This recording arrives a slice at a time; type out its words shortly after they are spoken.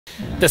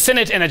The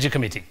Senate Energy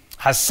Committee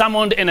has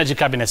summoned Energy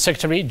Cabinet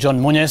Secretary John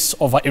Munyes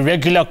over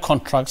irregular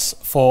contracts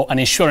for an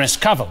insurance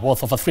cover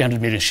worth over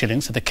 300 million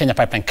shillings at the Kenya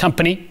Pipeline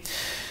Company.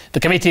 The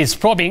committee is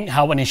probing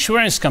how an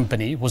insurance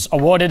company was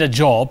awarded a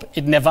job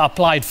it never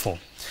applied for.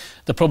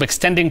 The probe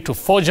extending to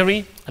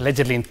forgery,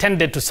 allegedly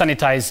intended to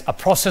sanitize a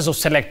process of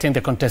selecting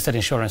the contested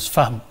insurance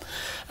firm.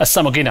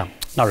 Samogina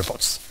now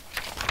reports.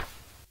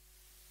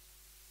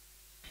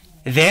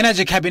 The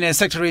Energy Cabinet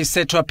Secretary is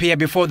set to appear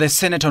before the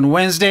Senate on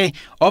Wednesday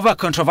over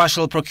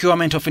controversial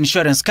procurement of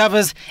insurance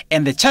covers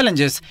and the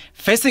challenges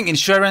facing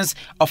insurance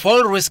of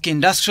all-risk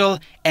industrial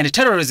and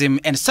terrorism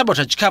and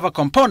sabotage cover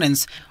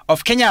components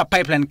of Kenya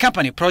Pipeline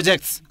Company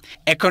projects.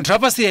 A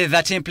controversy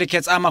that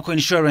implicates Amaco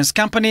Insurance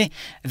Company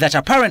that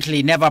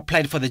apparently never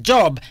applied for the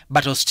job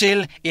but was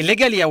still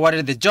illegally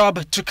awarded the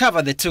job to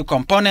cover the two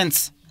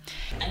components.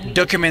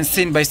 Documents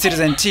seen by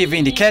Citizen TV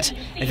indicate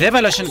the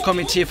Evaluation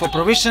Committee for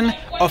Provision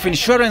of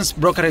Insurance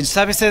Brokerage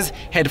Services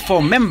had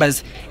 4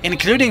 members,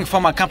 including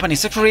former Company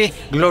Secretary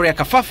Gloria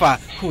Kafafa,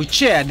 who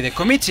chaired the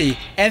committee,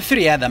 and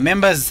 3 other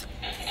members.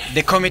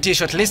 The committee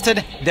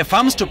shortlisted the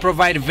firms to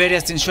provide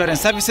various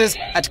insurance services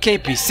at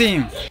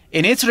KPC.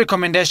 In its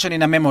recommendation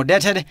in a memo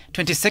dated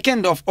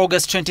 22nd of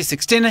August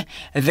 2016,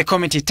 the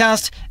committee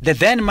tasked the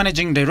then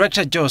Managing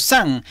Director Joe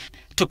Sang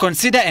to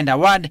consider and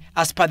award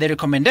as per the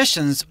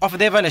recommendations of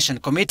the Evaluation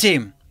Committee.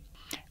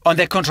 On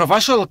the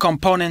controversial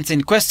components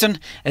in question,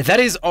 that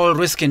is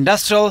all-risk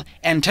industrial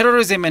and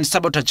terrorism and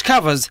sabotage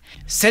covers,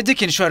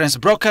 Sedgwick Insurance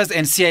Brokers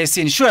and CIC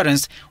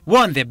Insurance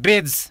won the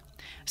bids.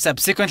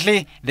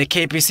 Subsequently, the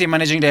KPC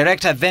Managing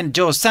Director, then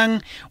Joe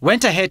Sang,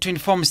 went ahead to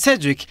inform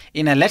Sedgwick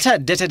in a letter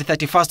dated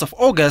 31st of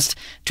August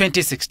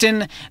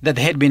 2016 that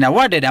they had been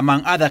awarded,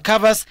 among other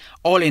covers,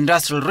 all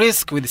industrial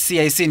risk with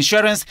CIC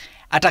Insurance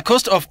at a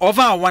cost of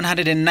over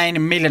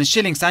 109 million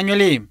shillings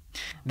annually.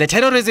 The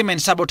terrorism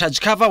and sabotage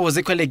cover was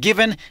equally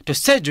given to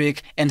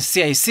Sedgwick and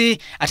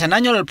CIC at an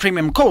annual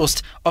premium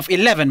cost of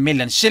 11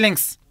 million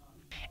shillings.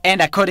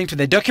 And according to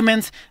the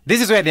documents,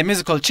 this is where the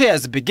musical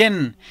chairs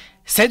begin.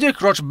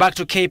 Sedgwick wrote back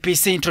to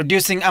KPC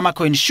introducing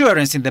Amaco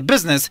Insurance in the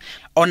business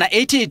on a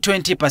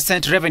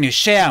 80-20% revenue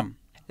share.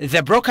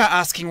 The broker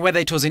asking whether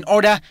it was in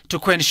order to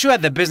co-insure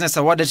the business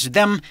awarded to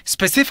them,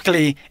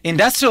 specifically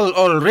industrial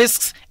oil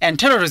risks and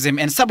terrorism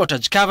and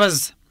sabotage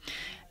covers.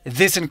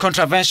 This in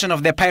contravention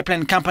of the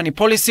pipeline company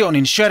policy on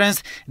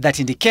insurance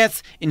that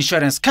indicates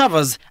insurance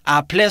covers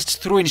are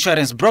placed through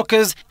insurance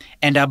brokers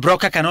and a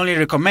broker can only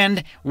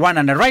recommend one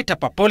underwriter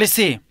per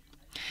policy.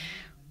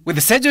 With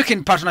Sedgwick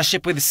in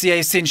partnership with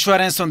CIC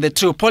Insurance on the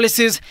 2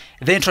 policies,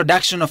 the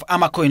introduction of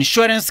Amaco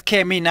Insurance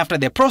came in after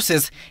the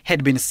process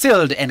had been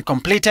sealed and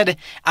completed,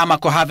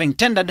 Amaco having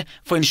tendered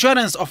for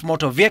insurance of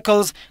motor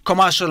vehicles,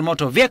 commercial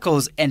motor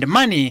vehicles and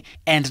money,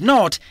 and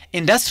not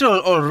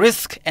industrial oil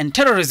risk and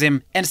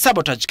terrorism and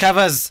sabotage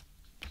covers.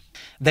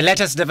 The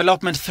latest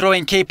development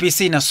throwing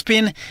KPC in a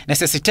spin,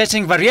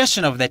 necessitating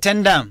variation of the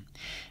tender.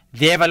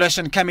 The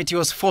Evaluation Committee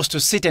was forced to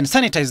sit and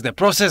sanitize the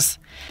process.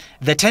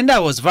 The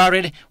tender was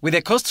varied, with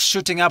the cost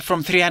shooting up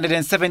from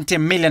 370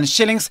 million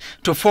shillings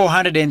to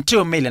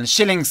 402 million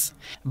shillings.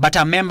 But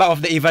a member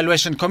of the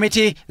Evaluation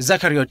Committee,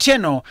 Zachary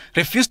Otieno,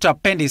 refused to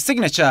append his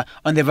signature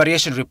on the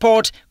variation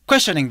report,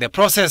 questioning the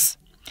process.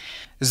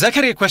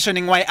 Zachary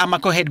questioning why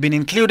Amaco had been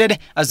included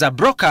as a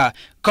broker,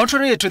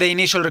 contrary to the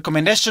initial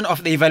recommendation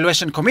of the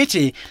Evaluation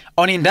Committee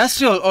on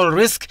industrial oil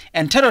risk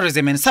and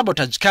terrorism and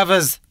sabotage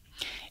covers.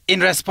 In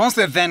response,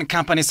 the then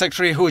Company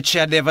Secretary who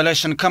chaired the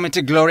Evaluation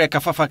Committee, Gloria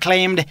Kafafa,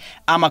 claimed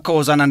Amaco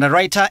was an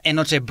underwriter and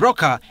not a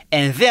broker,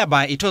 and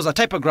thereby it was a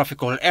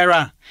typographical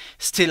error.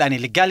 Still an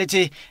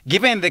illegality,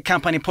 given the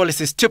company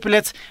policy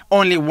stipulates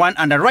only one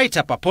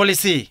underwriter per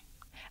policy.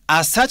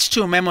 As such,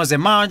 2 memos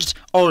emerged,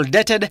 all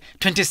dated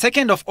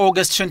 22nd of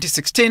August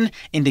 2016,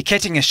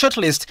 indicating a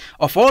shortlist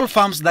of all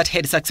firms that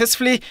had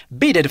successfully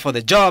bidded for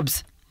the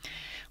jobs.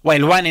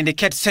 While one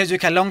indicates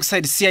Sedgwick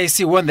alongside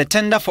CIC won the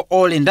tender for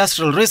all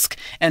industrial risk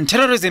and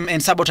terrorism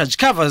and sabotage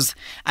covers,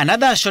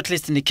 another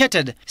shortlist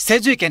indicated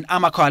Sedgwick and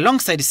Amaco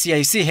alongside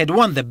CIC had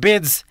won the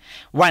bids,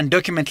 one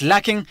document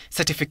lacking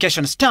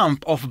certification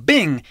stamp of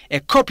being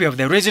a copy of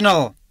the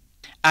original.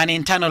 An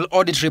internal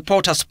audit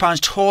report has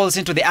punched holes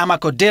into the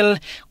Amaco deal,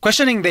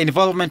 questioning the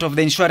involvement of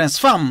the insurance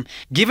firm,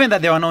 given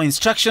that there were no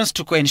instructions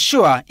to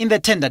co-insure in the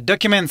tender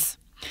documents.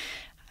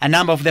 A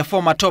number of the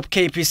former top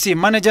KPC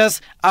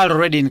managers are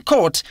already in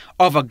court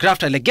over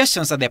graft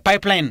allegations at the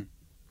pipeline.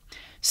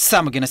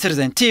 Samogina,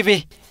 Citizen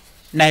TV,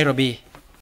 Nairobi.